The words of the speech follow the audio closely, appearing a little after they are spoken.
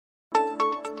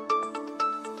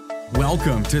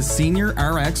Welcome to Senior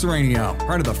RX Radio,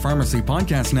 part of the Pharmacy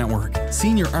Podcast Network.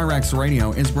 Senior RX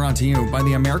Radio is brought to you by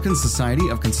the American Society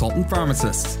of Consultant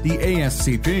Pharmacists, the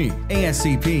ASCP.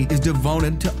 ASCP is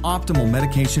devoted to optimal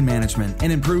medication management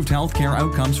and improved healthcare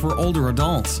outcomes for older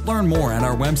adults. Learn more at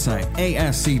our website,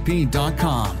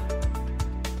 ascp.com.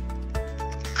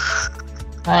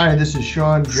 Hi, this is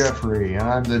Sean Jeffrey, and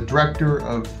I'm the Director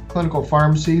of Clinical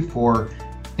Pharmacy for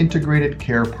Integrated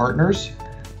Care Partners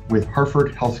with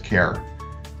Hartford Healthcare,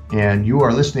 and you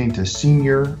are listening to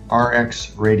Senior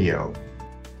RX Radio.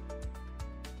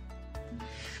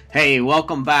 Hey,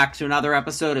 welcome back to another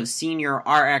episode of Senior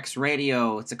RX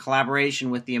Radio. It's a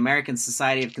collaboration with the American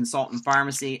Society of Consultant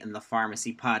Pharmacy and the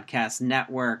Pharmacy Podcast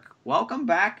Network. Welcome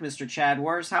back, Mr. Chad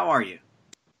Wurz. How are you?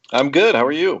 I'm good. How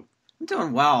are you? I'm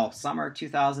doing well. Summer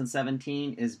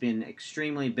 2017 has been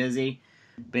extremely busy.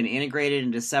 Been integrated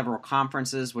into several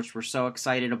conferences, which we're so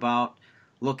excited about.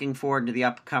 Looking forward to the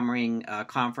upcoming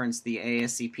conference the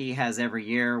ASCP has every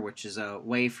year, which is a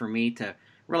way for me to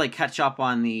really catch up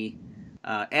on the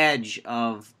edge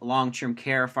of long-term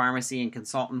care pharmacy and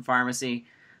consultant pharmacy.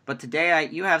 But today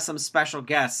you have some special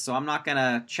guests, so I'm not going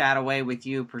to chat away with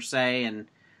you per se. And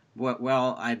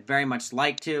I'd very much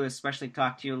like to, especially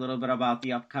talk to you a little bit about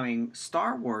the upcoming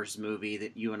Star Wars movie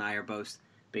that you and I are both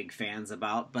big fans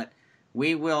about. But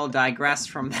we will digress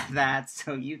from that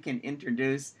so you can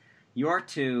introduce your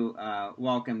two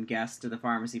welcome guests to the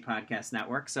Pharmacy Podcast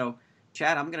Network. So,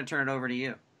 Chad, I'm going to turn it over to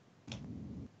you.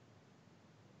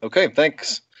 Okay,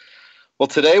 thanks. Well,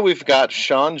 today we've got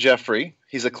Sean Jeffrey.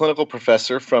 He's a clinical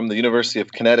professor from the University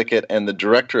of Connecticut and the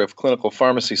Director of Clinical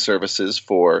Pharmacy Services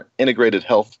for Integrated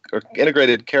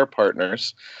Care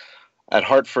Partners at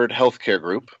Hartford Healthcare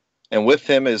Group. And with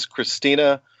him is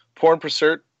Christina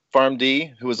Pornpressert,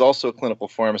 PharmD, who is also a clinical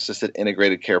pharmacist at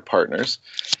Integrated Care Partners.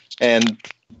 And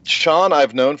Sean,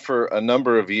 I've known for a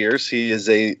number of years. He is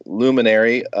a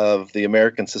luminary of the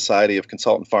American Society of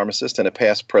Consultant Pharmacists and a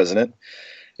past president,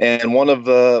 and one of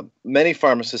the many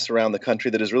pharmacists around the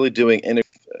country that is really doing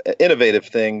innovative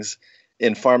things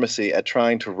in pharmacy at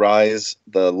trying to rise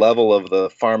the level of the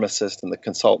pharmacist and the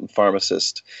consultant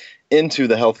pharmacist into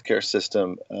the healthcare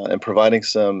system and providing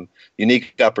some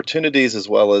unique opportunities as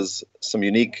well as some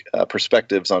unique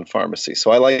perspectives on pharmacy.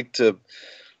 So I like to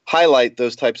highlight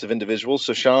those types of individuals.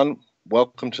 So Sean,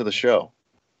 welcome to the show.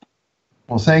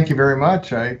 Well, thank you very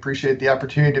much. I appreciate the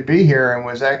opportunity to be here and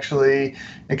was actually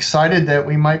excited that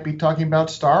we might be talking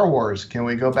about Star Wars. Can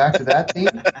we go back to that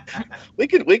theme? We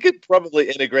could probably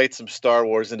integrate some Star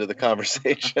Wars into the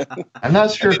conversation. I'm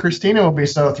not sure Christina will be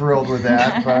so thrilled with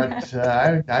that, but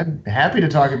I'm happy to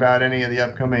talk about any of the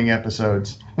upcoming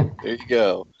episodes. There you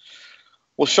go.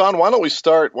 Well, Sean, why don't we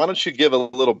start? Why don't you give a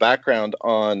little background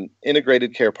on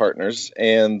Integrated Care Partners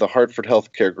and the Hartford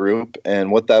Healthcare Group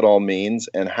and what that all means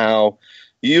and how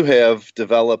you have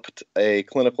developed a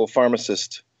clinical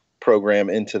pharmacist program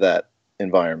into that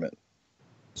environment?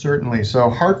 Certainly.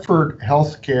 So Hartford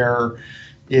Healthcare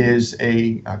is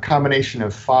a combination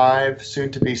of 5,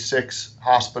 soon-to-be 6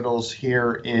 hospitals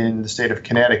here in the state of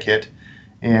Connecticut.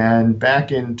 And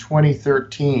back in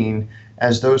 2013,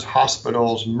 as those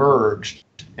hospitals merged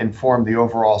and formed the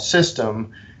overall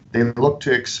system, they looked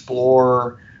to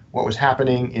explore what was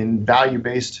happening in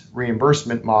value-based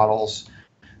reimbursement models,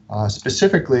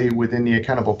 specifically within the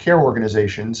accountable care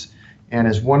organizations. And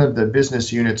as one of the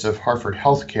business units of Hartford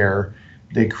Healthcare,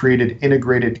 they created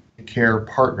Integrated Care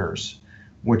Partners,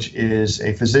 which is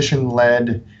a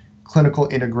physician-led clinical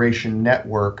integration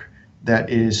network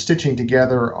that is stitching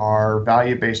together our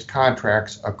value-based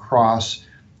contracts across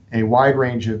a wide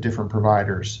range of different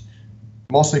providers,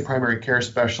 mostly primary care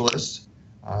specialists,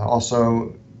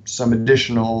 also some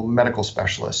additional medical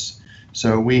specialists.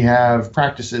 So we have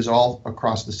practices all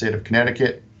across the state of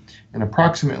Connecticut and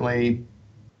approximately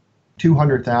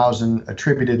 200,000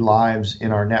 attributed lives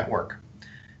in our network.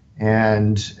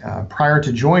 And prior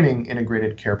to joining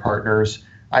Integrated Care Partners,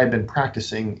 I had been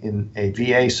practicing in a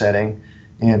VA setting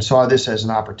and saw this as an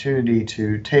opportunity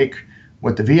to take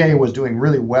what the VA was doing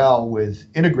really well with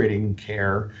integrating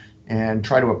care and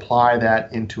try to apply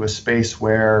that into a space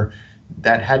where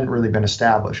that hadn't really been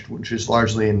established, which is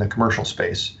largely in the commercial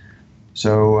space.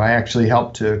 So I actually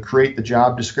helped to create the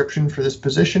job description for this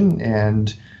position,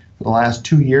 and for the last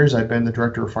 2 years I've been the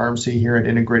Director of Pharmacy here at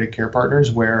Integrated Care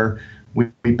Partners, where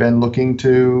we've been looking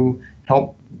to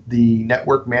help the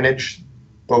network manage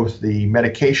both the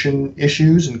medication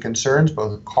issues and concerns,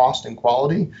 both cost and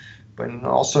quality, but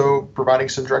also providing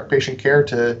some direct patient care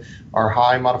to our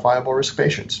high modifiable risk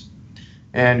patients.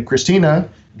 And Christina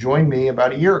joined me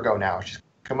about a year ago now. She's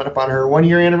coming up on her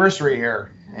 1-year anniversary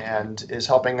here and is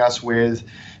helping us with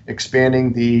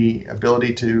expanding the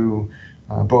ability to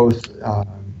both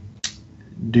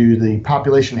do the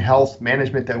population health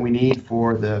management that we need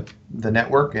for the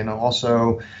network, and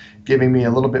also giving me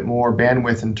a little bit more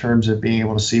bandwidth in terms of being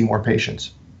able to see more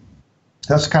patients.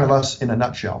 That's kind of us in a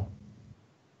nutshell.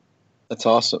 That's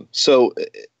awesome. So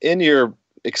in your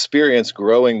experience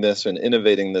growing this and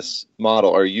innovating this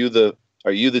model, are you the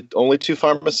only two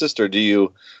pharmacists, or do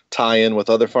you tie in with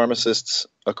other pharmacists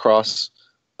across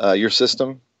your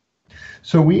system?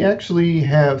 So we actually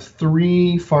have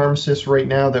 3 pharmacists right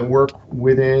now that work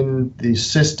within the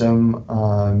system,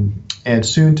 and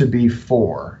soon to be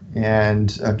 4.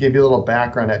 And I'll give you a little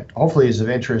background that hopefully is of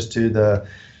interest to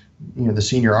the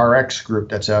senior RX group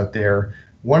that's out there.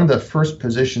 One of the first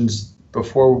positions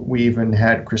before we even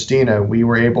had Christina, we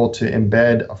were able to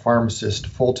embed a pharmacist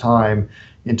full-time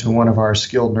into one of our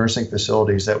skilled nursing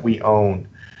facilities that we own.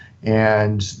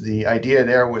 And the idea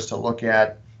there was to look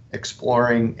at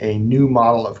exploring a new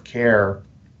model of care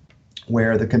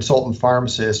where the consultant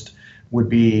pharmacist would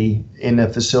be in a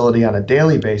facility on a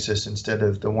daily basis instead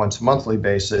of the once monthly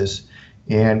basis,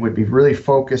 and would be really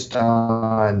focused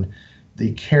on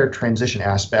the care transition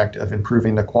aspect of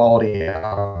improving the quality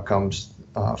outcomes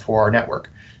for our network.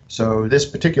 So this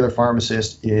particular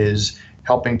pharmacist is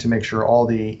helping to make sure all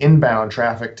the inbound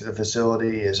traffic to the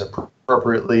facility is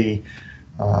appropriately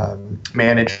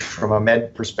managed from a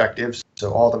med perspective.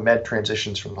 So all the med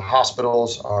transitions from the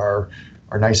hospitals are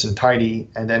nice and tidy.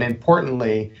 And then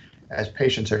importantly, as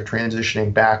patients are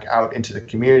transitioning back out into the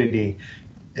community,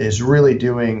 is really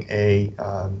doing a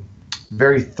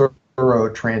very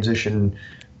thorough transition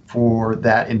for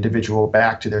that individual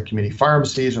back to their community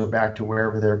pharmacies or back to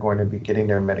wherever they're going to be getting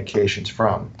their medications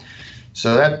from.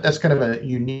 So that's kind of a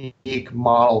unique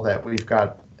model that we've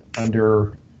got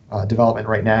under development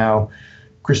right now.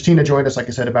 Christina joined us, like I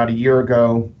said, about a year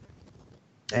ago,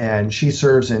 and she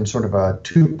serves in sort of a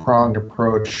 2-pronged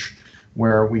approach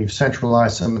where we've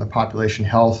centralized some of the population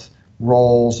health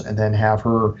roles and then have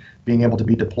her being able to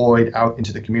be deployed out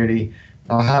into the community.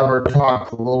 I'll have her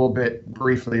talk a little bit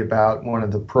briefly about one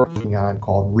of the programs on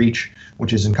called REACH,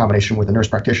 which is in combination with a nurse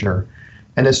practitioner.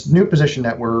 And this new position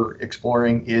that we're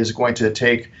exploring is going to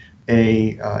take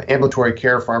a ambulatory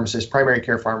care pharmacist, primary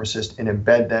care pharmacist, and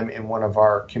embed them in one of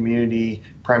our community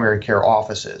primary care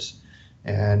offices.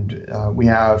 And we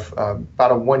have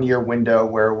about a 1-year window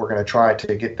where we're going to try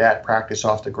to get that practice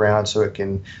off the ground so it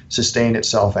can sustain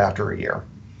itself after a year.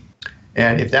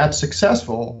 And if that's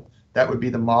successful, that would be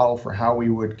the model for how we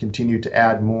would continue to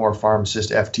add more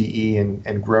pharmacist FTE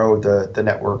and grow the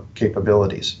network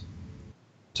capabilities.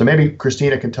 So maybe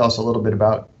Christina can tell us a little bit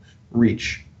about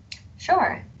REACH.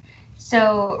 Sure.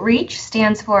 So REACH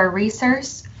stands for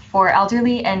Resource for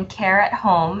Elderly and Care at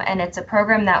Home, and it's a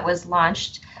program that was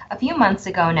launched a few months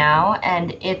ago now,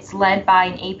 and it's led by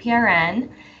an APRN,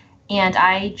 and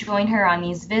I join her on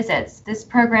these visits. This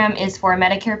program is for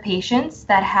Medicare patients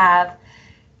that have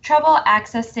trouble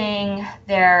accessing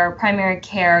their primary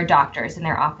care doctors in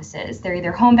their offices. They're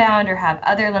either homebound or have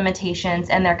other limitations,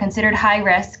 and they're considered high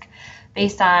risk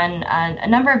based on a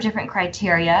number of different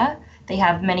criteria. They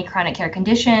have many chronic care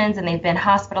conditions, and they've been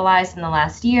hospitalized in the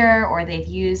last year, or they've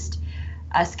used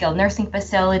a skilled nursing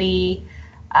facility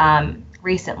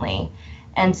recently.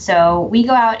 And so we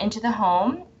go out into the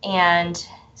home and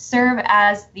serve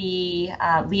as the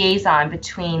liaison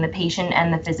between the patient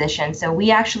and the physician. So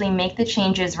we actually make the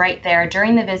changes right there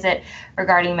during the visit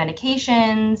regarding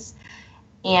medications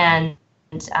and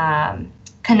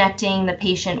connecting the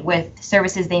patient with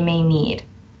services they may need.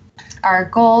 Our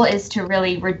goal is to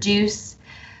really reduce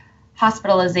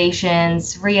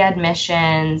hospitalizations,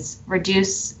 readmissions,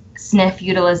 reduce SNF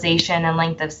utilization and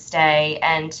length of stay,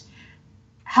 and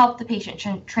help the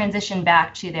patient transition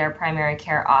back to their primary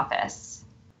care office.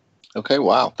 Okay,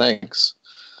 wow, thanks.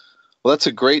 Well, that's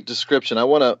a great description. I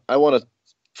want to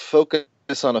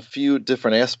focus on a few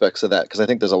different aspects of that because I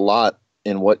think there's a lot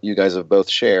in what you guys have both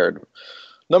shared.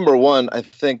 Number one, I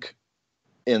think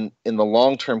in the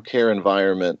long-term care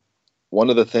environment, one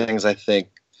of the things I think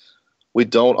we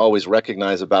don't always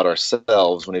recognize about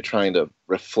ourselves when you're trying to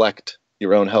reflect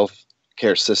your own health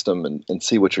care system and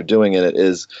see what you're doing in it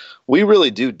is we really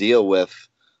do deal with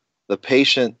the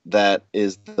patient that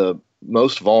is the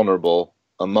most vulnerable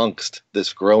amongst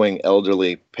this growing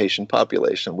elderly patient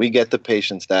population. We get the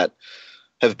patients that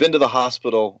have been to the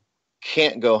hospital,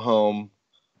 can't go home,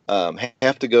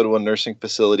 have to go to a nursing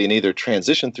facility and either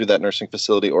transition through that nursing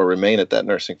facility or remain at that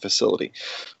nursing facility.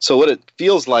 So what it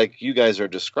feels like you guys are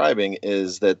describing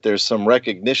is that there's some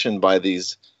recognition by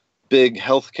these big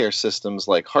healthcare systems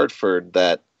like Hartford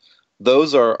that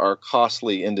those are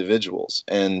costly individuals.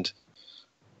 And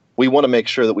we want to make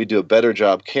sure that we do a better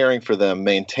job caring for them,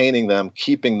 maintaining them,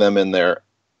 keeping them in their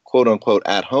quote unquote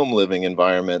at-home living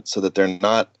environment so that they're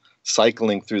not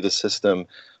cycling through the system,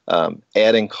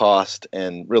 adding cost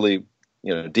and really,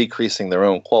 decreasing their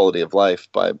own quality of life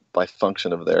by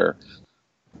function of their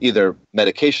either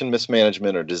medication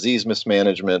mismanagement or disease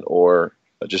mismanagement or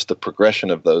just the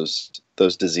progression of those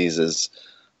diseases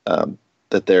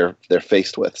that they're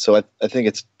faced with. So I think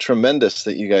it's tremendous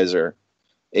that you guys are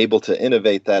able to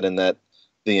innovate that, and that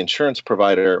the insurance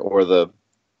provider or the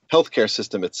healthcare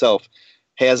system itself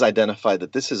has identified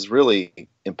that this is really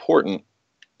important,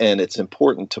 and it's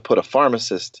important to put a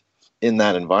pharmacist in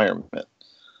that environment.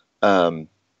 So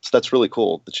that's really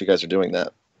cool that you guys are doing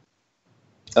that.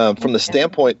 From the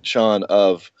standpoint, Sean,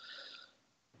 of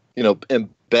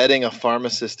embedding a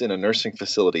pharmacist in a nursing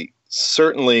facility,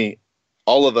 certainly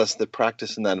all of us that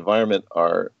practice in that environment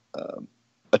are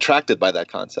attracted by that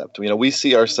concept. We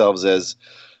see ourselves as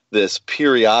this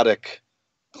periodic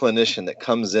clinician that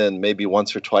comes in maybe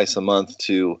once or twice a month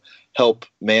to help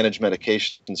manage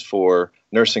medications for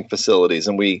nursing facilities.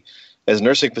 And we, as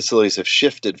nursing facilities, have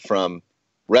shifted from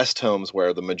rest homes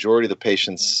where the majority of the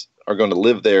patients are going to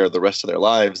live there the rest of their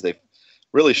lives. They've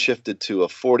really shifted to a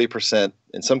 40%,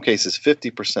 in some cases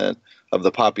 50% of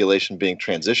the population being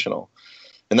transitional.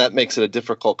 And that makes it a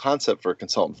difficult concept for a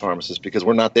consultant pharmacist because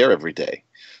we're not there every day.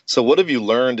 So what have you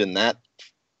learned in that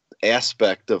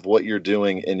aspect of what you're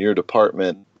doing in your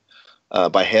department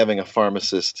by having a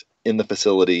pharmacist in the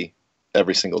facility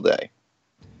every single day?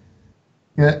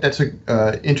 Yeah, that's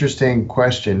an interesting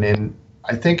question. And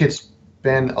I think it's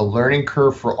been a learning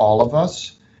curve for all of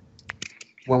us.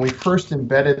 When we first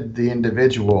embedded the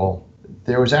individual,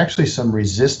 there was actually some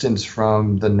resistance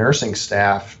from the nursing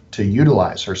staff to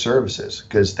utilize her services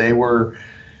because they were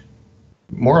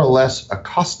more or less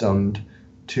accustomed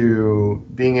to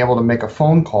being able to make a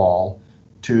phone call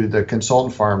to the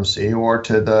consultant pharmacy or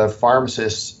to the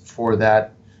pharmacist for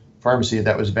that pharmacy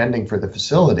that was vending for the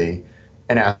facility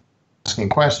and asking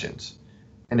questions.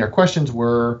 And their questions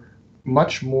were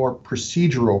much more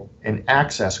procedural and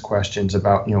access questions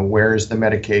about, where is the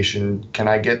medication? Can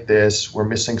I get this? We're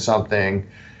missing something.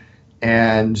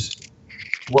 And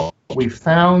what we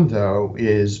found, though,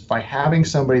 is by having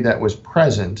somebody that was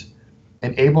present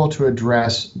and able to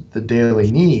address the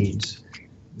daily needs,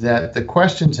 that the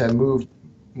questions have moved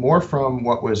more from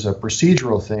what was a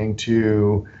procedural thing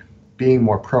to being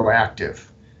more proactive.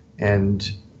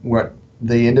 And what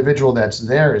the individual that's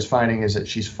there is finding is that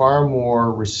she's far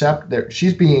more receptive.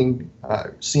 She's being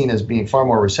seen as being far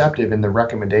more receptive in the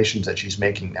recommendations that she's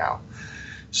making now.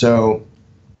 So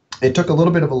it took a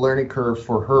little bit of a learning curve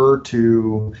for her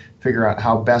to figure out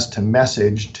how best to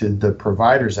message to the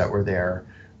providers that were there.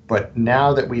 But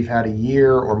now that we've had a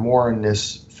year or more in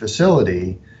this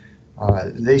facility,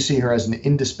 they see her as an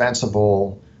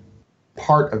indispensable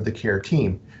part of the care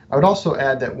team. I would also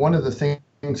add that one of the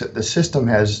things that the system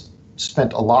has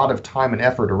spent a lot of time and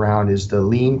effort around is the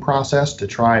lean process to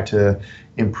try to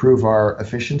improve our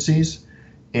efficiencies.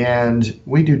 And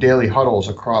we do daily huddles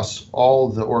across all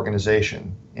the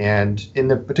organization. And in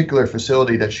the particular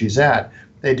facility that she's at,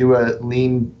 they do a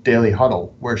lean daily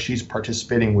huddle where she's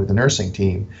participating with the nursing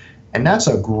team. And that's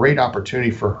a great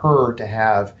opportunity for her to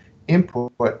have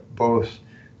input both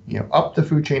up the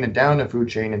food chain and down the food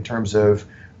chain in terms of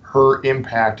her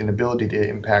impact and ability to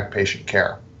impact patient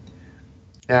care.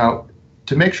 Now,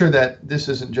 to make sure that this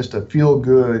isn't just a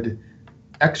feel-good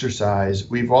exercise,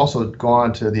 we've also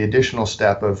gone to the additional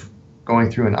step of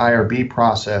going through an IRB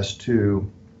process to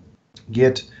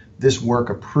get this work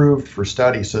approved for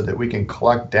study so that we can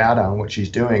collect data on what she's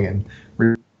doing and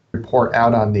report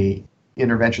out on the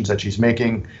interventions that she's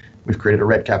making. We've created a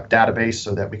REDCap database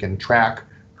so that we can track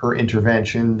her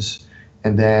interventions,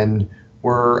 and then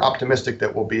we're optimistic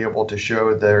that we'll be able to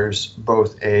show there's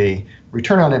both a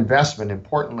return on investment,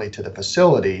 importantly to the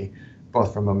facility,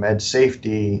 both from a med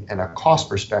safety and a cost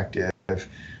perspective,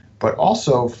 but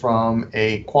also from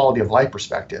a quality of life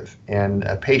perspective and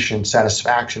a patient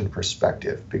satisfaction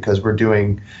perspective, because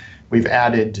we've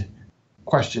added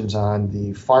questions on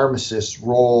the pharmacist's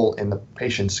role in the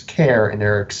patient's care and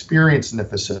their experience in the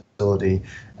facility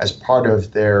as part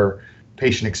of their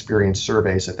patient experience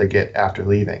surveys that they get after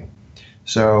leaving.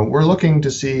 So we're looking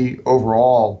to see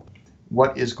overall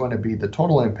what is going to be the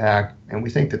total impact, and we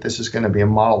think that this is going to be a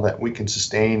model that we can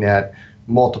sustain at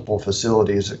multiple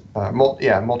facilities,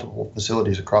 multiple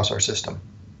facilities across our system.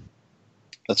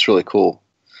 That's really cool.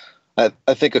 I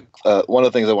think one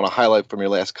of the things I want to highlight from your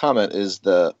last comment is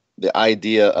the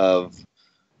idea of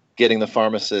getting the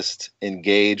pharmacist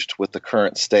engaged with the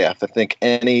current staff. I think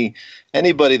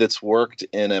anybody that's worked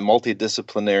in a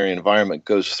multidisciplinary environment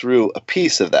goes through a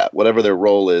piece of that, whatever their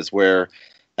role is, where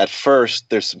at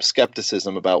first there's some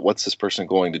skepticism about what's this person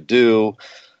going to do.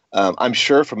 I'm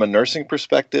sure from a nursing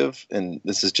perspective, and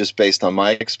this is just based on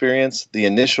my experience, the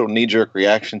initial knee-jerk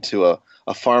reaction to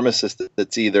a pharmacist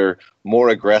that's either more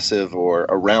aggressive or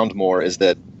around more is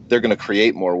that they're going to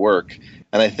create more work.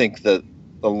 And I think that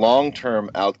the long-term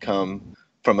outcome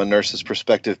from a nurse's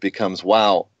perspective becomes,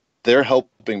 wow, they're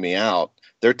helping me out.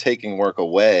 They're taking work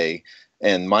away.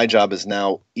 And my job is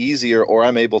now easier, or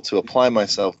I'm able to apply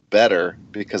myself better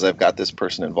because I've got this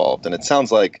person involved. And it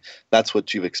sounds like that's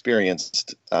what you've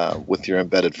experienced with your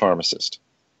embedded pharmacist.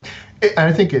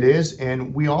 I think it is.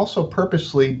 And we also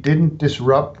purposely didn't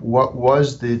disrupt what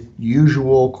was the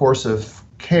usual course of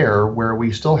care, where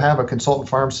we still have a consultant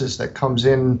pharmacist that comes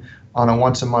in on a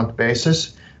once-a-month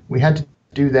basis. We had to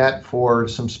do that for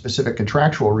some specific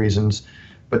contractual reasons.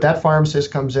 But that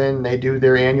pharmacist comes in, they do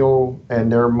their annual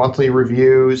and their monthly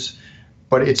reviews,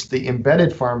 but it's the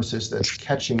embedded pharmacist that's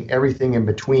catching everything in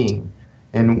between.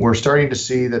 And we're starting to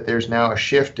see that there's now a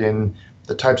shift in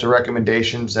the types of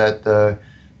recommendations that the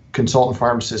consultant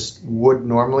pharmacist would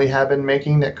normally have been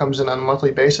making that comes in on a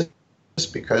monthly basis,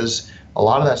 because a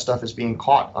lot of that stuff is being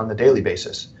caught on the daily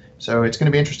basis. So it's going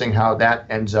to be interesting how that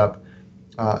ends up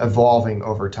evolving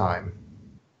over time.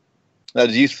 Now,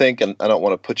 do you think, and I don't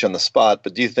want to put you on the spot,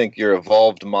 but do you think your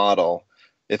evolved model,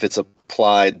 if it's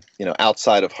applied,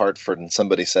 outside of Hartford, and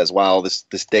somebody says, wow, this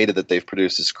data that they've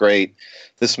produced is great,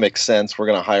 this makes sense, we're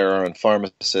going to hire our own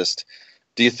pharmacist,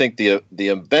 do you think the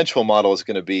eventual model is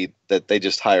going to be that they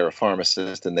just hire a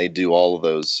pharmacist and they do all of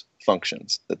those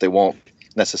functions, that they won't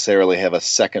necessarily have a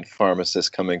second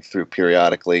pharmacist coming through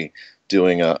periodically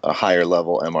doing a higher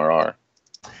level MRR?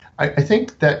 I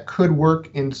think that could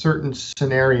work in certain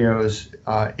scenarios.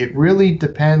 It really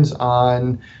depends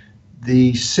on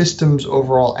the system's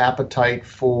overall appetite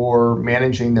for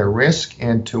managing their risk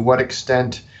and to what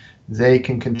extent they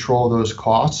can control those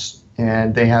costs,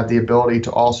 and they have the ability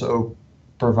to also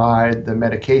provide the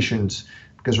medications,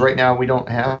 because right now we don't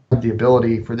have the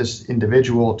ability for this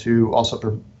individual to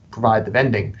also provide the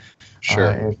vending.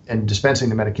 Sure. And dispensing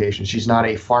the medication. She's not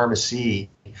a pharmacy.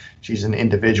 She's an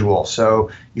individual. So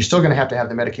you're still going to have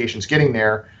the medications getting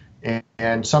there.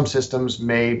 And some systems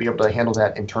may be able to handle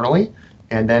that internally.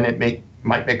 And then it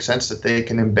might make sense that they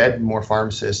can embed more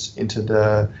pharmacists into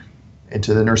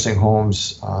the nursing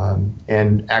homes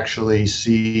and actually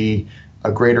see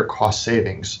a greater cost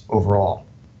savings overall.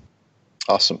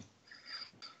 Awesome.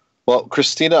 Well,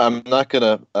 Christina, I'm not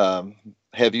going to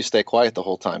have you stay quiet the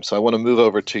whole time. So I want to move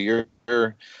over to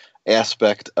your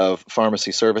aspect of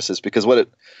pharmacy services, because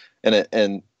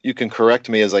and you can correct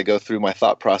me as I go through my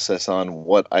thought process on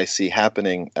what I see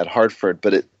happening at Hartford,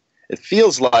 but it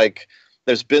feels like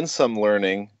there's been some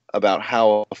learning about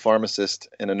how a pharmacist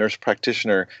and a nurse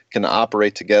practitioner can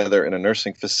operate together in a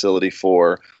nursing facility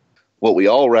for what we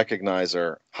all recognize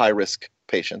are high-risk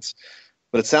patients.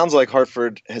 But it sounds like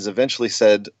Hartford has eventually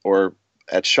said, or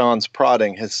at Sean's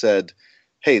prodding has said,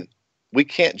 hey, we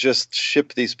can't just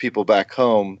ship these people back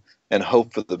home and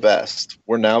hope for the best.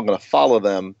 We're now going to follow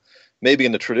them. Maybe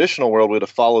in the traditional world, we'd have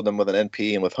followed them with an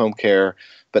NP and with home care,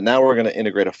 but now we're going to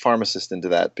integrate a pharmacist into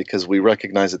that because we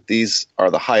recognize that these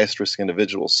are the highest risk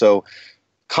individuals. So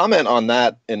comment on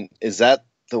that, and is that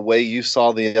the way you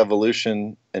saw the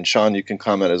evolution? And Sean, you can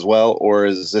comment as well, or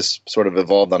is this sort of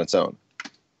evolved on its own?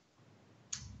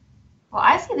 Well,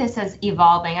 I see this as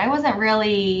evolving. I wasn't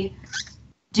really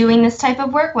doing this type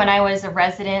of work when I was a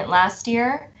resident last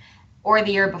year or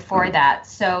the year before that.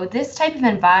 So this type of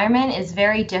environment is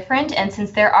very different. And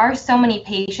since there are so many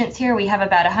patients here, we have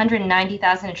about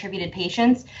 190,000 attributed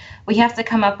patients, we have to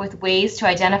come up with ways to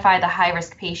identify the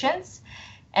high-risk patients.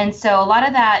 And so a lot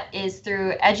of that is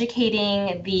through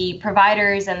educating the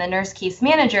providers and the nurse case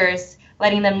managers,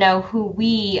 letting them know who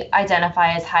we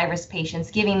identify as high-risk patients,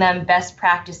 giving them best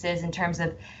practices in terms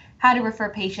of how to refer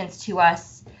patients to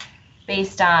us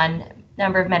based on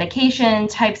number of medication,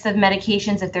 types of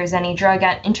medications, if there's any drug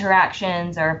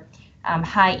interactions or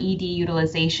high ED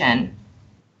utilization.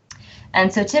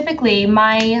 And so typically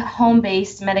my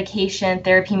home-based medication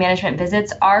therapy management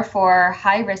visits are for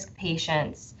high-risk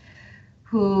patients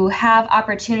who have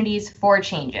opportunities for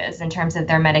changes in terms of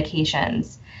their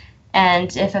medications.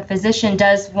 And if a physician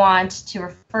does want to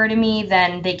refer to me,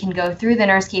 then they can go through the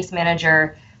nurse case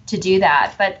manager to do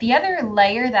that. But the other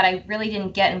layer that I really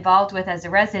didn't get involved with as a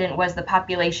resident was the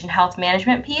population health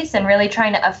management piece and really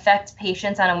trying to affect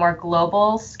patients on a more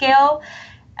global scale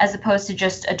as opposed to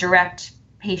just a direct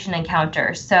patient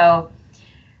encounter. So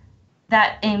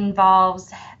that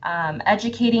involves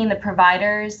educating the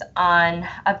providers on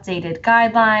updated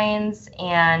guidelines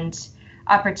and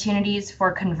opportunities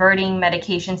for converting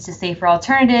medications to safer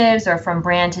alternatives or from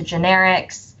brand to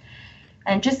generics,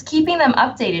 and just keeping them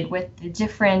updated with the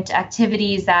different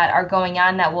activities that are going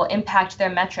on that will impact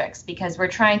their metrics, because we're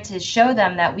trying to show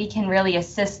them that we can really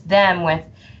assist them with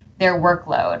their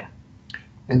workload.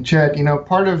 And Chad,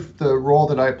 part of the role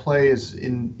that I play is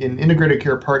in Integrated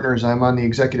Care Partners. I'm on the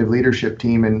executive leadership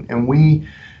team, and we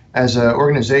as an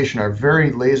organization are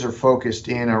very laser focused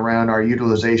in around our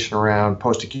utilization around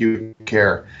post-acute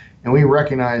care. And we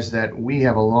recognize that we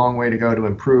have a long way to go to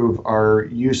improve our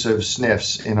use of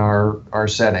SNFs in our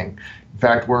setting. In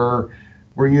fact, we're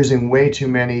using way too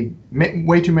many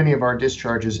of our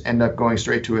discharges end up going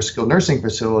straight to a skilled nursing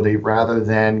facility rather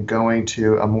than going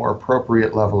to a more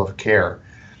appropriate level of care.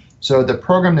 So the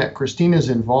program that Christina is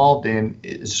involved in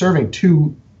is serving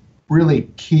two really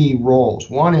key roles.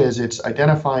 One is it's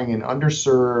identifying an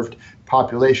underserved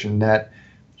population that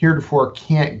heretofore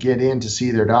can't get in to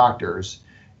see their doctors.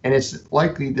 And it's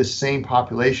likely the same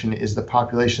population is the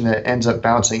population that ends up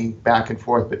bouncing back and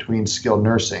forth between skilled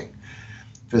nursing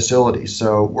facilities.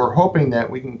 So we're hoping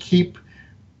that we can keep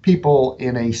people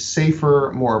in a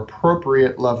safer, more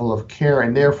appropriate level of care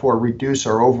and therefore reduce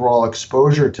our overall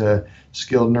exposure to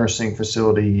skilled nursing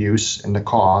facility use and the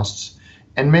costs,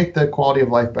 and make the quality of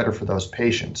life better for those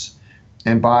patients.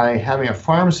 And by having a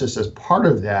pharmacist as part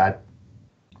of that,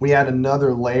 we add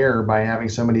another layer by having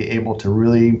somebody able to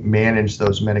really manage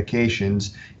those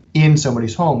medications in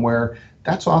somebody's home, where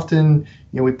that's often,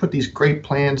 we put these great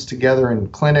plans together in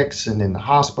clinics and in the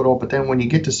hospital, but then when you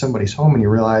get to somebody's home and you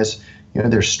realize,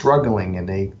 they're struggling and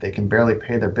they can barely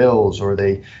pay their bills, or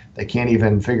they can't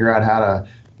even figure out how to,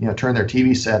 turn their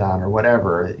TV set on or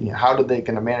whatever, how do they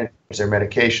going to manage their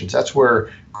medications? That's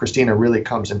where Christina really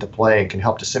comes into play and can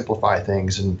help to simplify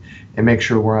things and make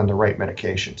sure we're on the right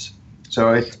medications.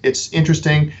 So it's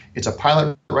interesting. It's a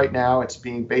pilot right now. It's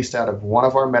being based out of one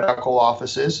of our medical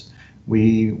offices.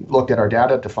 We looked at our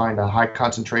data to find a high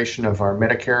concentration of our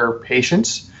Medicare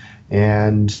patients,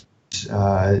 and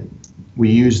we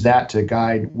used that to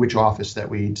guide which office that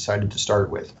we decided to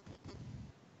start with.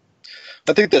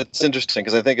 I think that's interesting,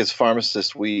 because I think as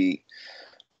pharmacists we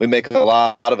make a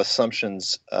lot of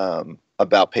assumptions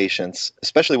about patients,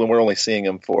 especially when we're only seeing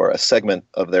them for a segment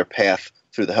of their path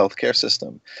through the healthcare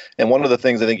system. And one of the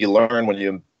things I think you learn when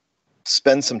you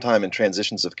spend some time in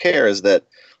transitions of care is that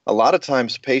a lot of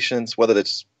times patients, whether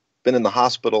it's been in the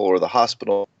hospital or the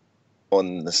hospital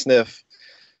and the SNF,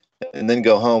 and then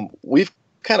go home, we've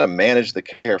kind of managed the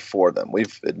care for them.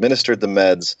 We've administered the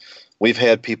meds. We've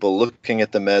had people looking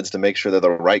at the meds to make sure they're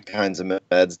the right kinds of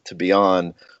meds to be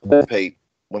on.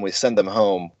 When we send them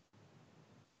home,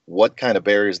 what kind of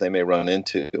barriers they may run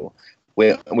into.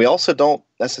 We also don't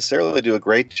necessarily do a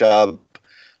great job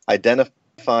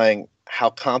identifying how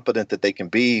competent that they can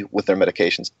be with their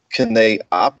medications. Can they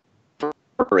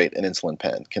operate an insulin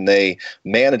pen? Can they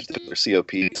manage their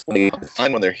COPs?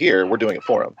 Fine, when they're here, we're doing it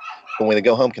for them. But when they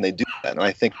go home, can they do that? And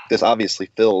I think this obviously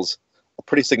fills a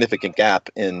pretty significant gap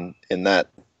in that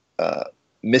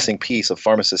missing piece of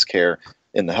pharmacist care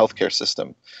in the healthcare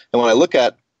system. And when I look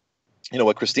at,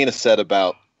 what Christina said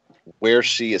about where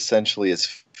she essentially is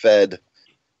fed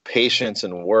patients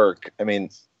and work,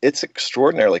 it's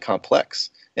extraordinarily complex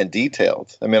and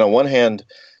detailed. On one hand,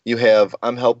 you have,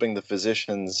 I'm helping the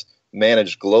physicians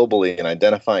manage globally and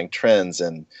identifying trends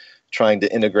and trying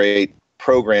to integrate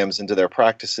programs into their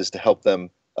practices to help them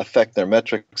affect their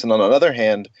metrics. And on the other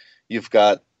hand, you've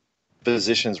got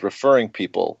physicians referring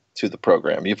people to the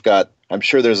program. You've got, I'm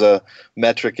sure there's a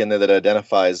metric in there that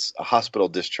identifies a hospital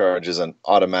discharge as an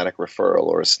automatic referral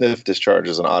or a SNF discharge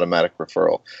as an automatic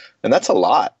referral. And that's a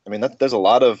lot. There's a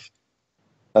lot of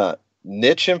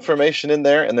niche information in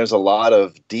there, and there's a lot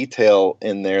of detail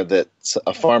in there that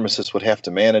a pharmacist would have to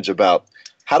manage about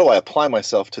how do I apply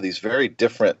myself to these very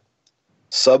different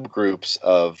subgroups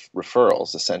of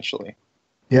referrals, essentially.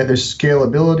 Yeah, there's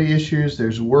scalability issues,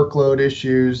 there's workload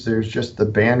issues, there's just the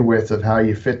bandwidth of how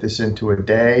you fit this into a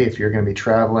day if you're going to be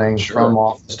traveling from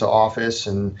office to office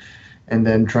and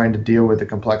then trying to deal with the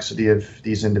complexity of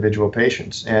these individual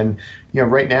patients. And,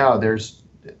 right now there's,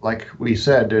 like we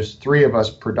said, there's three of us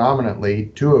predominantly,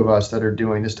 two of us that are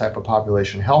doing this type of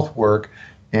population health work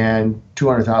and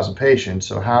 200,000 patients.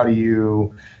 So how do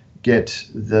you get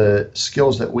the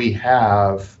skills that we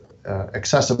have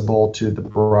accessible to the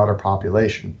broader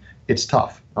population? It's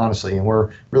tough, honestly, and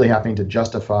we're really having to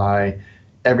justify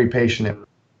every patient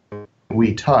that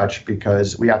we touch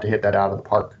because we have to hit that out of the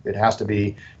park. It has to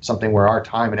be something where our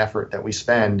time and effort that we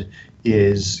spend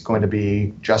is going to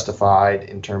be justified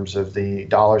in terms of the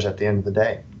dollars at the end of the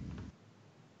day.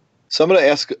 So I'm going to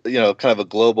ask, kind of a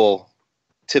global,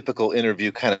 typical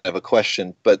interview kind of a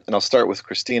question, and I'll start with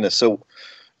Christina. So,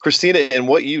 Christina, in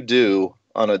what you do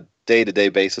on a day-to-day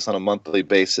basis, on a monthly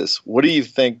basis, what do you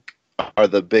think are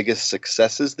the biggest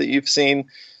successes that you've seen,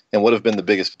 and what have been the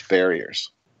biggest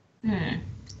barriers?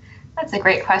 That's a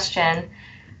great question.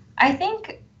 I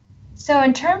think, so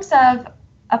in terms of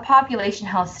a population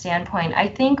health standpoint, I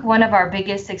think one of our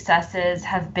biggest successes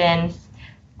have been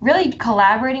really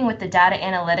collaborating with the data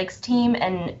analytics team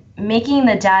and making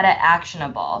the data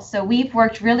actionable. So we've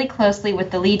worked really closely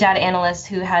with the lead data analyst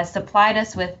who has supplied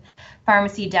us with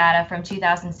pharmacy data from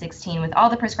 2016 with all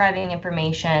the prescribing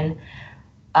information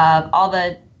of all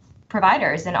the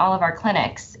providers in all of our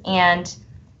clinics. And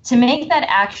to make that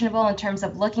actionable in terms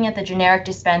of looking at the generic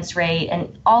dispense rate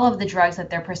and all of the drugs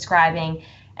that they're prescribing,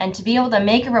 and to be able to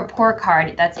make a report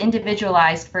card that's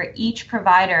individualized for each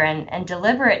provider and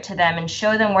deliver it to them and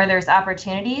show them where there's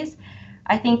opportunities,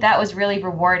 I think that was really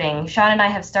rewarding. Sean and I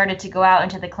have started to go out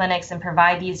into the clinics and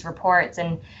provide these reports,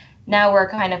 and now we're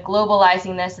kind of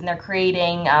globalizing this, and they're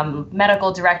creating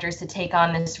medical directors to take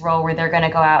on this role where they're going to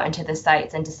go out into the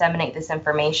sites and disseminate this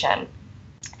information.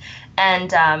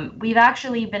 And we've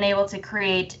actually been able to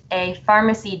create a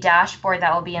pharmacy dashboard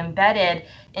that will be embedded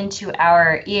into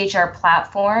our EHR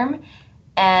platform,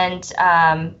 and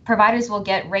providers will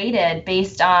get rated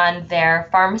based on their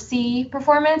pharmacy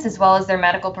performance as well as their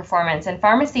medical performance. And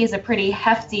pharmacy is a pretty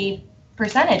hefty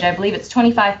percentage. I believe it's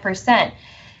 25%.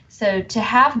 So to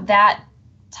have that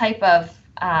type of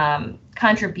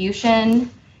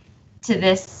contribution to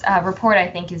this report, I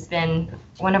think, has been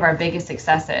one of our biggest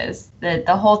successes.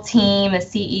 The whole team, the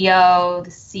CEO,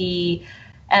 the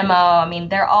CMO, I mean,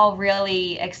 they're all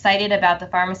really excited about the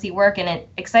pharmacy work and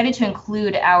excited to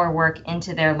include our work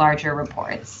into their larger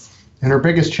reports. And our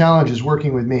biggest challenge is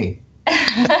working with me.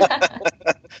 That's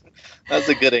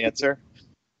a good answer.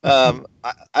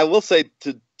 I will say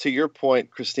to your point,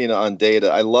 Christina, on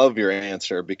data, I love your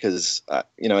answer because,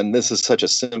 and this is such a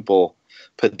simple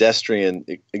pedestrian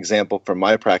example from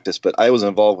my practice, but I was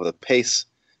involved with a PACE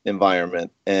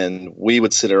environment, and we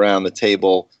would sit around the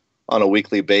table on a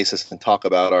weekly basis and talk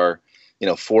about our,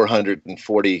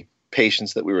 440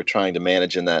 patients that we were trying to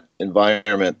manage in that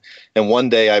environment. And one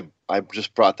day I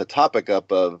just brought the topic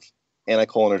up of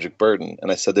anticholinergic burden.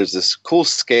 And I said, there's this cool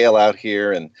scale out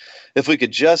here, and if we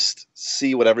could just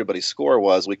see what everybody's score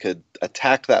was, we could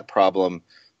attack that problem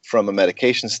from a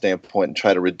medication standpoint and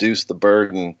try to reduce the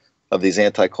burden of these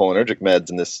anticholinergic meds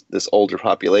in this older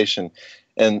population.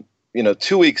 And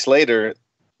 2 weeks later,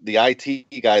 the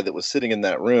IT guy that was sitting in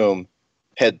that room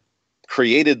had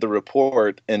created the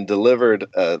report and delivered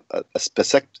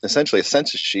essentially a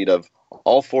census sheet of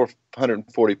all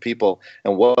 440 people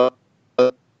and what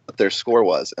their score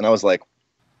was. And I was like,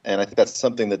 and I think that's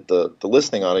something that the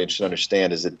listening audience should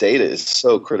understand, is that data is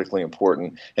so critically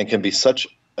important and can be such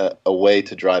a way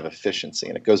to drive efficiency.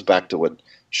 And it goes back to what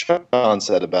Sean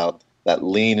said about that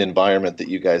lean environment that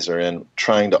you guys are in,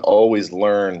 trying to always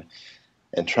learn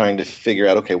and trying to figure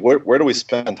out, okay, where do we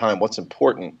spend time? What's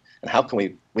important? And how can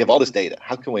we have all this data.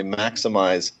 How can we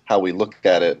maximize how we look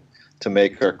at it to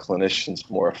make our clinicians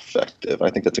more effective?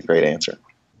 I think that's a great answer.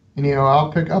 And,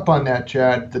 I'll pick up on that,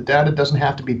 Chad. The data doesn't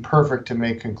have to be perfect to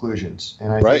make conclusions.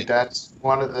 And I think that's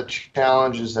one of the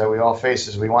challenges that we all face,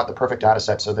 is we want the perfect data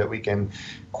set so that we can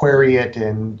query it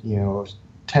in,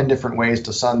 10 different ways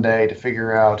to Sunday to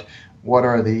figure out what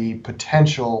are the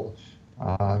potential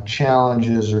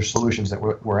challenges or solutions that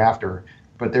we're after.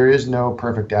 But there is no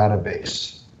perfect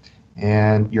database.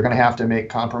 And you're going to have to make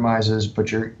compromises,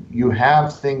 but you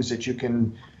have things that you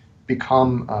can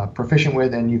become proficient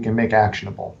with and you can make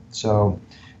actionable. So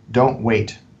don't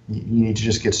wait. You need to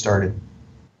just get started.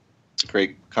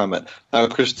 Great comment.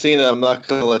 Christina, I'm not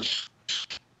going to let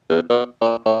you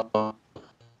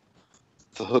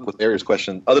to hook with Barry's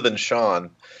question. Other than Sean,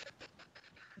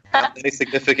 any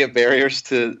significant barriers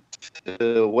to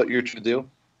what you're trying to do?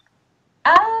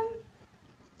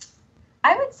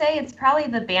 I would say it's probably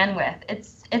the bandwidth.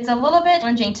 It's a little bit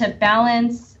challenging to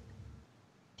balance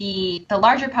the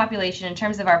larger population in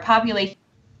terms of our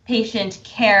patient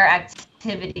care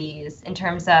activities, in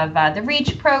terms of the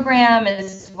REACH program,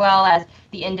 as well as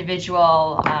the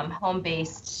individual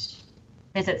home-based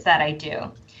visits that I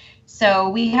do. So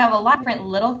we have a lot of different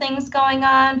little things going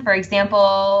on. For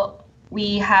example,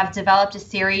 we have developed a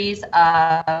series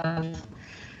of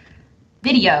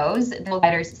videos that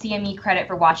providers CME credit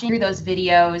for watching. Through those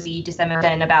videos, we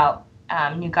disseminate about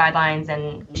new guidelines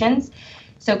and actions.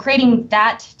 So creating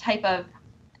that type of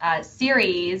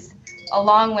series,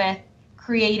 along with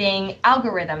creating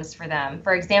algorithms for them.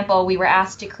 For example, we were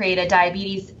asked to create a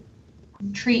diabetes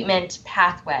treatment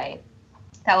pathway.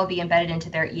 that will be embedded into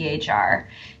their EHR.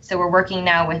 So we're working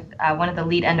now with one of the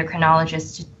lead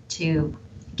endocrinologists to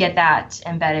get that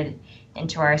embedded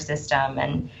into our system,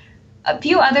 and a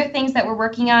few other things that we're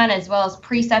working on, as well as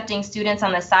precepting students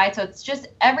on the side. So it's just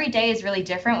every day is really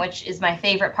different, which is my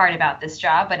favorite part about this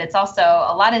job, but it's also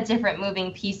a lot of different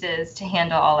moving pieces to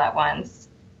handle all at once.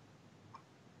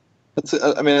 That's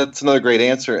another great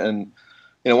answer. And,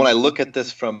 when I look at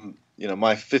this from,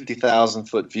 my 50,000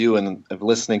 foot view and of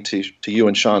listening to you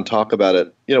and Sean talk about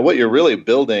it, what you're really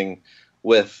building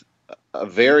with a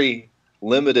very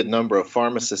limited number of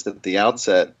pharmacists at the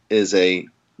outset is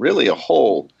really a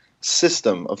whole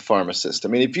system of pharmacists. I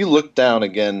mean, if you look down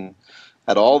again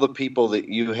at all the people that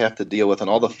you have to deal with and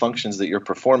all the functions that you're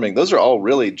performing, those are all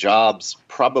really jobs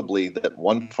probably that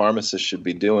one pharmacist should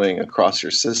be doing across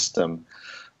your system,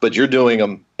 but you're doing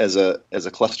them as a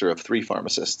cluster of 3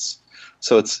 pharmacists.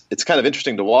 So it's kind of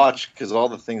interesting to watch, because all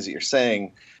the things that you're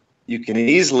saying, you can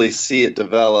easily see it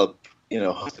develop.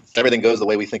 If everything goes the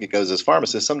way we think it goes as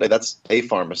pharmacists, someday that's a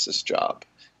pharmacist's job.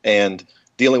 And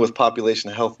dealing with population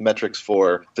health metrics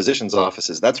for physicians'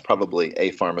 offices, that's probably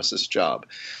a pharmacist's job.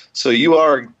 So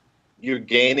you're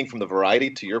gaining from the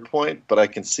variety, to your point, but I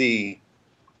can see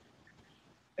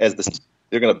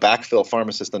they're going to backfill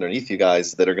pharmacists underneath you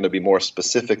guys that are going to be more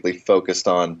specifically focused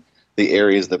on the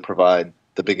areas that provide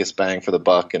the biggest bang for the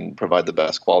buck and provide the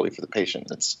best quality for the patient.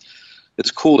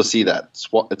 It's cool to see that.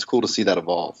 It's cool to see that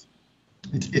evolve.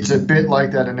 It's a bit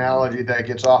like that analogy that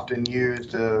gets often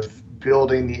used of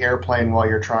building the airplane while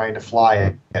you're trying to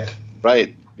fly it.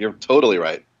 Right. You're totally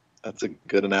right. That's a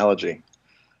good analogy.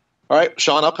 All right,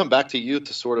 Sean, I'll come back to you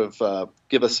to sort of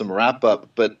give us some wrap up,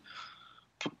 but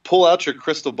pull out your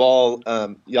crystal ball.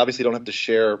 You obviously don't have to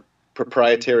share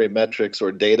proprietary metrics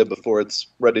or data before it's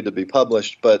ready to be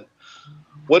published, but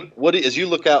what as you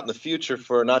look out in the future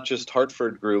for not just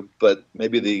Hartford Group, but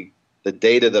maybe the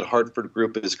data that Hartford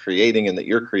Group is creating and that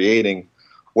you're creating,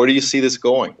 where do you see this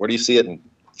going? Where do you see it in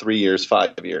 3 years,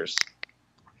 5 years?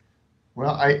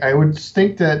 Well, I would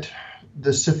think that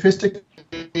the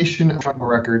sophistication of medical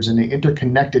records and the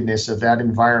interconnectedness of that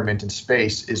environment and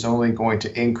space is only going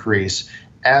to increase,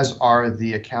 as are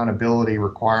the accountability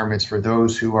requirements for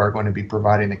those who are going to be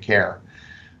providing the care.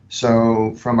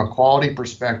 So from a quality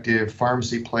perspective,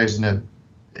 pharmacy plays an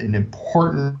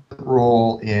important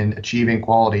role in achieving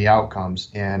quality outcomes,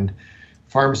 and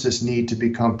pharmacists need to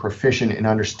become proficient in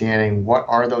understanding what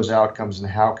are those outcomes and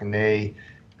how can they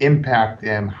impact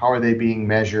them, how are they being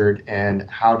measured, and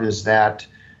how does that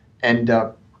end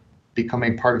up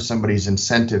becoming part of somebody's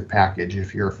incentive package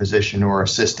if you're a physician or a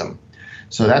system.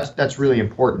 So that's really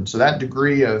important. So that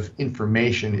degree of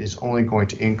information is only going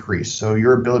to increase. So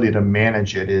your ability to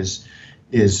manage it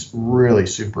is really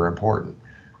super important.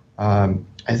 I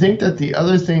think that the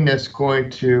other thing that's going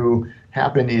to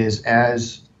happen is,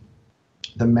 as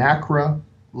the MACRA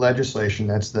legislation,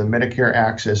 that's the Medicare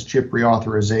Access Chip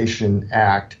Reauthorization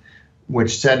Act,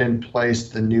 which set in place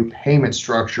the new payment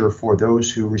structure for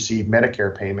those who receive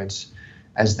Medicare payments,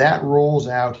 as that rolls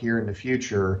out here in the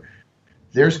future,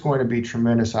 there's going to be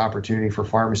tremendous opportunity for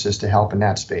pharmacists to help in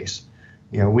that space.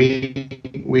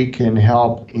 We can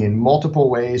help in multiple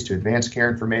ways to advance care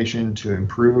information, to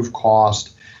improve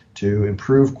cost, to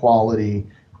improve quality,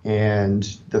 and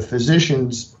the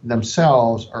physicians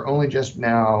themselves are only just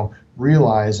now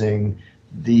realizing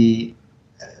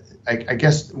I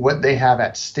guess what they have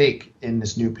at stake in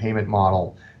this new payment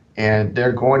model, and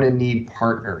they're going to need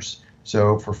partners.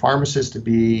 So for pharmacists to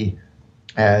be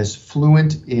as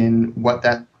fluent in what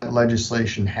that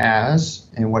legislation has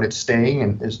and what it's stating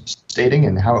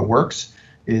and how it works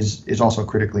is also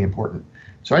critically important.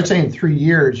 So I'd say in 3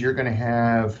 years, you're going to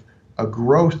have a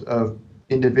growth of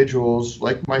individuals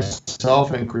like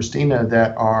myself and Christina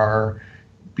that are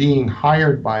being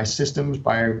hired by systems,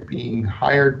 by being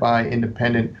hired by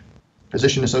independent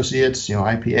physician associates,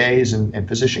 IPAs and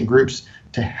physician groups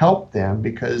to help them,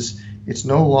 because it's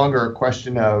no longer a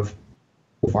question of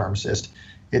pharmacist.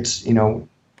 It's, you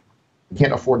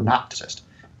can't afford not to assist.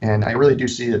 And I really do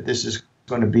see that this is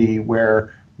going to be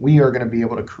where we are going to be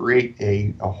able to create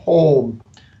a whole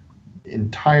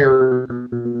entire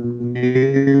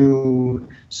new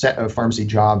set of pharmacy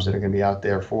jobs that are going to be out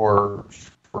there for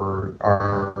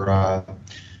our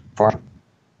farm.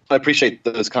 I appreciate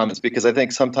those comments, because I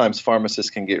think sometimes pharmacists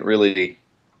can get really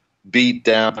beat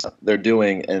down what they're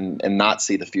doing and not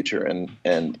see the future.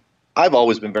 And I've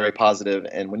always been very positive.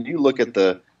 And when you look at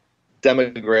the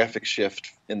demographic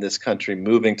shift in this country,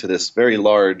 moving to this very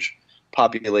large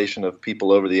population of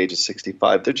people over the age of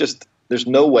 65, there's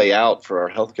no way out for our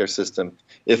healthcare system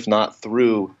if not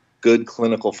through good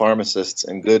clinical pharmacists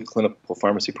and good clinical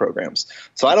pharmacy programs.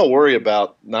 So I don't worry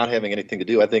about not having anything to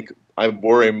do. I think I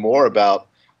worry more about,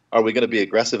 are we going to be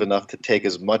aggressive enough to take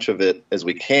as much of it as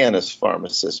we can as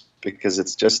pharmacists? Because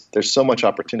it's just, there's so much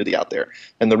opportunity out there.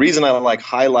 And the reason I like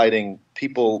highlighting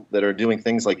people that are doing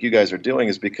things like you guys are doing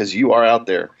is because you are out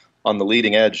there on the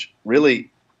leading edge,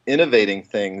 really innovating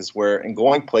things where, and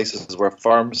going places where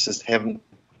pharmacists haven't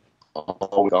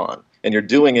always gone. And you're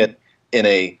doing it in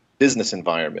a business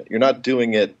environment. You're not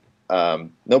doing it,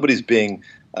 nobody's being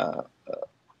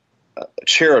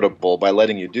charitable by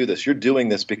letting you do this. You're doing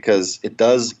this because it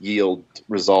does yield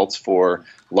results for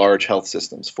large health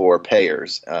systems, for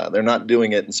payers. They're not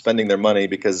doing it and spending their money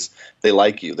because they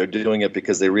like you. They're doing it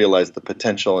because they realize the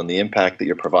potential and the impact that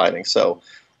you're providing. So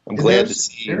I'm glad to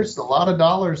see. There's a lot of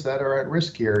dollars that are at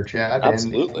risk here, Chad.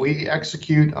 Absolutely. And if we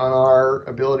execute on our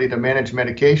ability to manage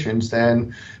medications,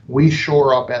 then we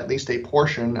shore up at least a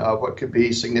portion of what could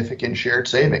be significant shared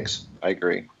savings. I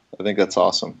agree. I think that's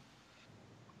awesome.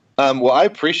 Well, I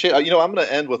appreciate, I'm going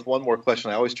to end with one more question.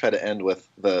 I always try to end with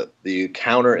the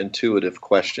counterintuitive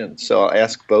question. So I'll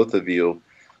ask both of you,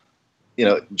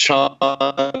 Sean,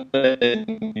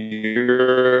 in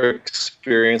your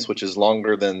experience, which is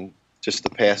longer than just the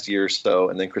past year or so,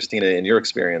 and then Christina, in your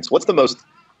experience, what's the most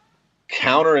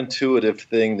counterintuitive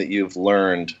thing that you've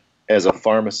learned as a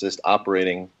pharmacist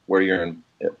operating where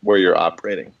you're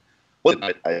operating?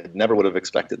 I never would have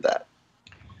expected that.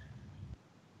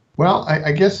 Well,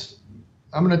 I guess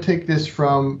I'm going to take this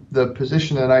from the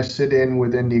position that I sit in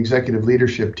within the executive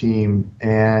leadership team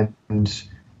and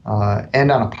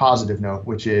end on a positive note,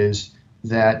 which is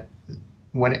that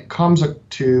when it comes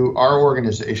to our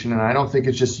organization, and I don't think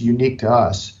it's just unique to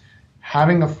us,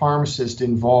 having a pharmacist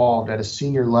involved at a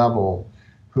senior level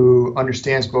who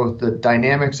understands both the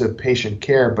dynamics of patient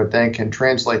care, but then can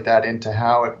translate that into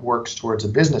how it works towards a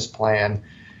business plan,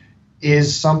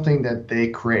 is something that they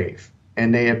crave.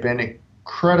 And they have been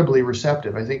incredibly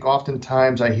receptive. I think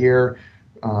oftentimes I hear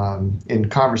in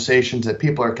conversations that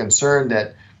people are concerned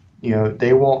that,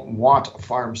 they won't want a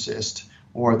pharmacist,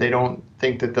 or they don't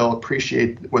think that they'll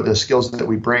appreciate what the skills that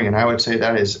we bring. And I would say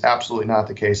that is absolutely not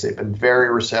the case. They've been very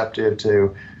receptive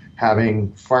to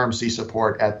having pharmacy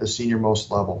support at the senior-most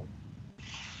level.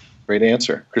 Great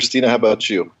answer. Christina, how about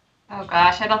you? Oh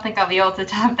gosh, I don't think I'll be able to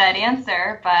top that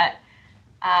answer, but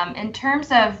in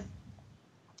terms of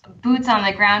boots on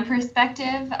the ground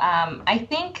perspective, I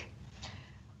think,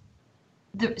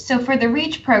 so for the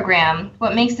REACH program,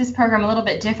 what makes this program a little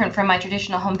bit different from my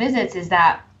traditional home visits is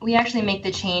that we actually make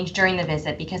the change during the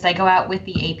visit because I go out with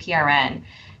the APRN.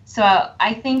 So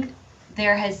I think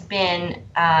there's been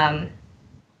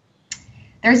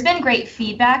great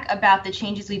feedback about the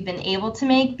changes we've been able to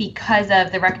make because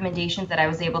of the recommendations that I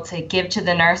was able to give to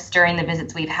the nurse during the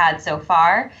visits we've had so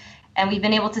far. And we've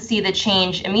been able to see the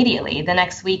change immediately. The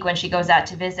next week when she goes out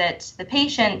to visit the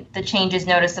patient, the change is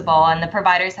noticeable, and the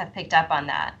providers have picked up on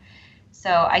that.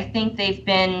 So I think they've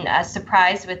been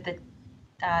surprised with the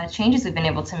changes we've been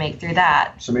able to make through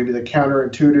that. So maybe the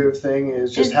counterintuitive thing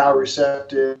is just how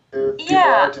receptive people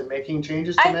are to making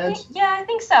changes to meds? I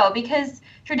think so, because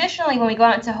traditionally when we go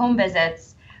out into home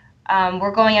visits,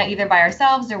 we're going out either by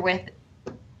ourselves or with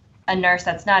a nurse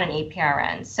that's not an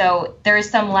APRN. So there is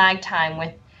some lag time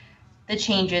with the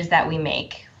changes that we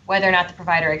make. Whether or not the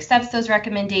provider accepts those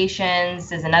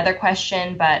recommendations is another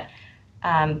question, but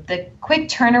the quick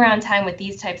turnaround time with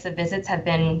these types of visits have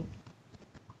been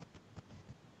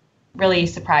really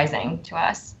surprising to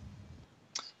us.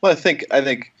 Well, I think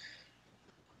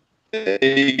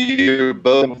you're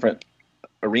both in different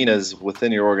arenas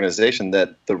within your organization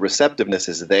that the receptiveness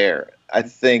is there. I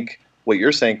think what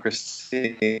you're saying,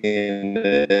 Christine,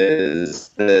 is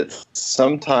that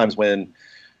sometimes when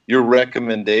your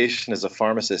recommendation as a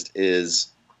pharmacist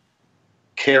is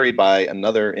carried by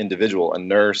another individual, a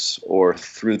nurse, or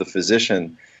through the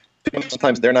physician,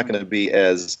 sometimes they're not going to be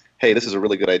as, hey, this is a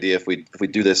really good idea if we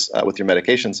do this with your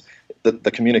medications.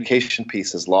 The communication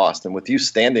piece is lost. And with you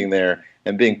standing there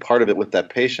and being part of it with that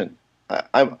patient,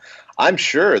 I'm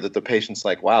sure that the patient's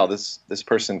like, wow, this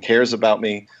person cares about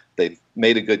me. They've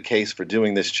made a good case for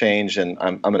doing this change, and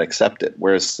I'm going to accept it.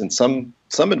 Whereas in some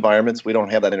environments, we don't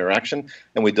have that interaction,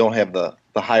 and we don't have the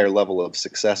higher level of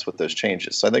success with those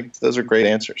changes. So I think those are great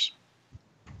answers.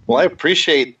 Well, I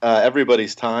appreciate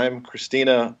everybody's time.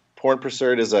 Christina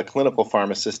Pornprasert is a clinical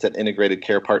pharmacist at Integrated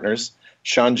Care Partners.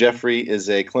 Sean Jeffrey is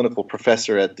a clinical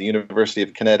professor at the University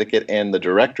of Connecticut and the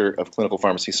director of clinical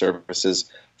pharmacy services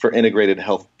for Integrated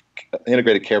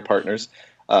Care Partners,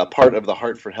 part of the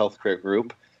Hartford Healthcare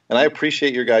Group. And I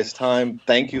appreciate your guys' time.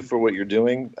 Thank you for what you're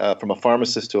doing. From a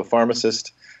pharmacist to a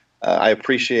pharmacist, I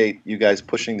appreciate you guys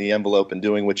pushing the envelope and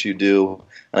doing what you do.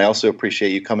 And I also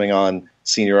appreciate you coming on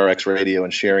Senior RX Radio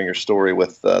and sharing your story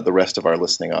with the rest of our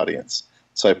listening audience.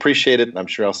 So I appreciate it, and I'm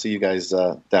sure I'll see you guys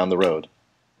down the road.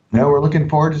 No, we're looking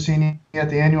forward to seeing you at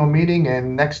the annual meeting,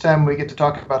 and next time we get to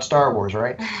talk about Star Wars,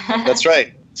 right? That's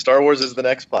right. Star Wars is the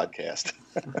next podcast.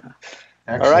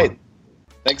 All right.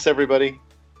 Thanks, everybody.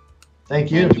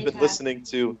 Thank you. You've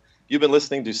been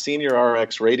listening to Senior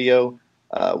RX Radio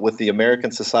with the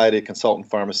American Society of Consultant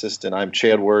Pharmacists, and I'm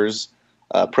Chad Wurz,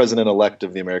 President-elect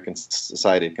of the American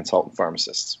Society of Consultant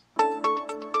Pharmacists.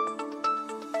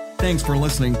 Thanks for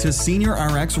listening to Senior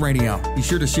RX Radio. Be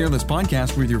sure to share this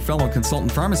podcast with your fellow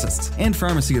consultant pharmacists and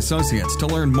pharmacy associates to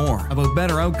learn more about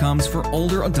better outcomes for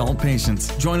older adult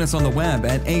patients. Join us on the web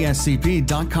at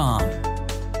ascp.com.